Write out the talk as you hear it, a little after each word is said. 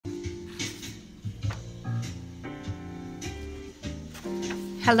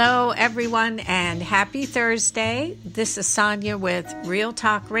Hello, everyone, and happy Thursday. This is Sonia with Real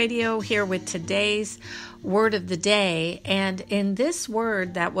Talk Radio here with today's Word of the Day. And in this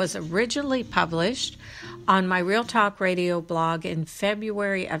word that was originally published on my Real Talk Radio blog in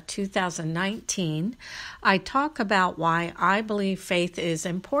February of 2019, I talk about why I believe faith is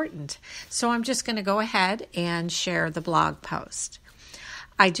important. So I'm just going to go ahead and share the blog post.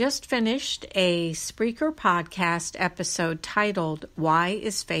 I just finished a Spreaker podcast episode titled, Why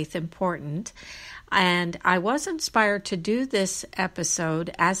is Faith Important? And I was inspired to do this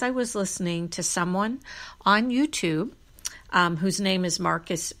episode as I was listening to someone on YouTube whose name is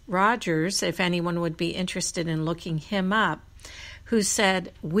Marcus Rogers, if anyone would be interested in looking him up, who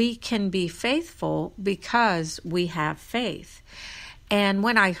said, we can be faithful because we have faith. And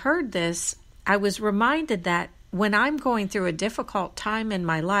when I heard this, I was reminded that when I'm going through a difficult time in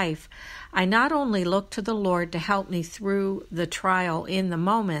my life, I not only look to the Lord to help me through the trial in the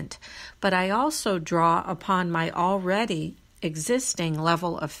moment, but I also draw upon my already existing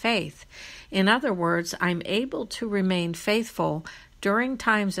level of faith. In other words, I'm able to remain faithful during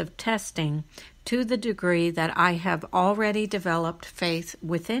times of testing to the degree that I have already developed faith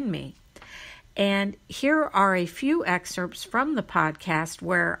within me. And here are a few excerpts from the podcast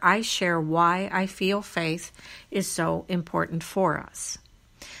where I share why I feel faith is so important for us.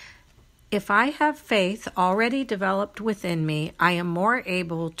 If I have faith already developed within me, I am more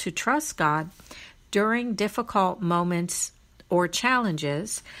able to trust God during difficult moments or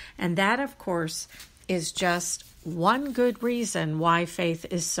challenges, and that, of course, is just one good reason why faith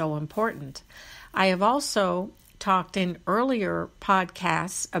is so important. I have also talked in earlier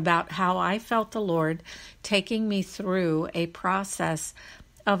podcasts about how I felt the Lord taking me through a process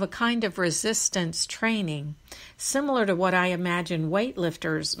of a kind of resistance training, similar to what I imagine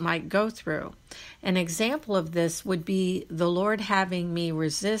weightlifters might go through. An example of this would be the Lord having me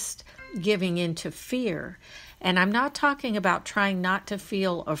resist giving into fear. And I'm not talking about trying not to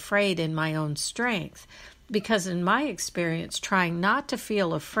feel afraid in my own strength, because in my experience, trying not to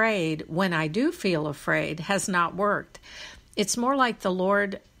feel afraid when I do feel afraid has not worked. It's more like the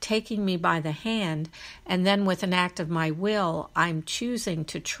Lord taking me by the hand, and then with an act of my will, I'm choosing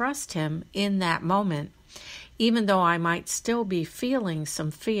to trust Him in that moment, even though I might still be feeling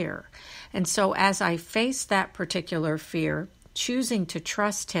some fear. And so as I face that particular fear, choosing to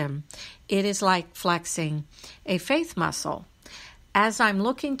trust Him, it is like flexing a faith muscle. As I'm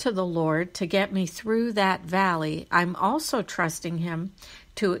looking to the Lord to get me through that valley, I'm also trusting Him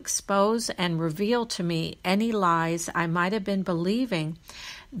to expose and reveal to me any lies I might have been believing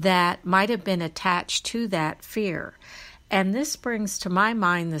that might have been attached to that fear. And this brings to my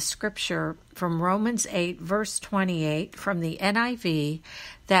mind the scripture from Romans 8, verse 28 from the NIV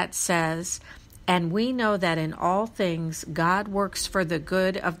that says, "And we know that in all things God works for the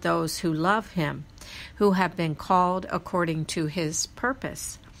good of those who love Him, who have been called according to His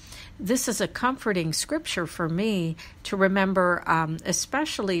purpose." This is a comforting scripture for me to remember,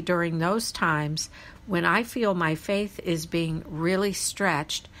 especially during those times when I feel my faith is being really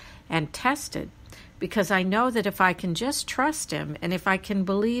stretched and tested, because I know that if I can just trust Him and if I can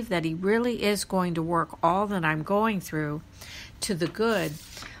believe that He really is going to work all that I'm going through to the good,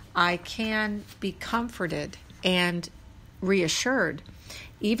 I can be comforted and reassured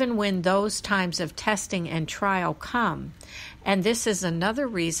even when those times of testing and trial come. And this is another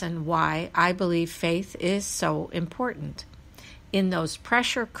reason why I believe faith is so important. In those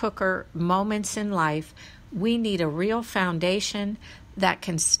pressure cooker moments in life, we need a real foundation that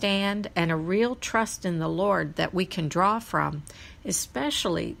can stand and a real trust in the Lord that we can draw from,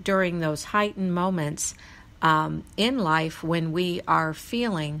 especially during those heightened moments in life when we are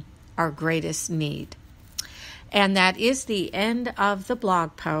feeling our greatest need. And that is the end of the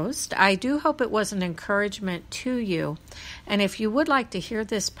blog post. I do hope it was an encouragement to you. And if you would like to hear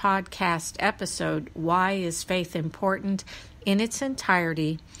this podcast episode, Why is Faith Important, in its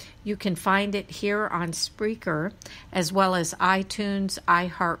entirety, you can find it here on Spreaker, as well as iTunes,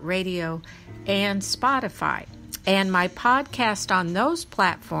 iHeartRadio, and Spotify. And my podcast on those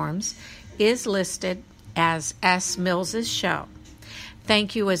platforms is listed as S. Mills's Show.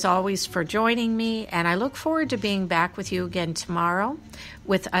 Thank you, as always, for joining me, and I look forward to being back with you again tomorrow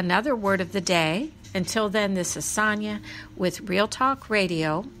with another Word of the Day. Until then, this is Sonia with Real Talk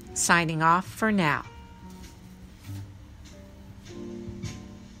Radio, signing off for now.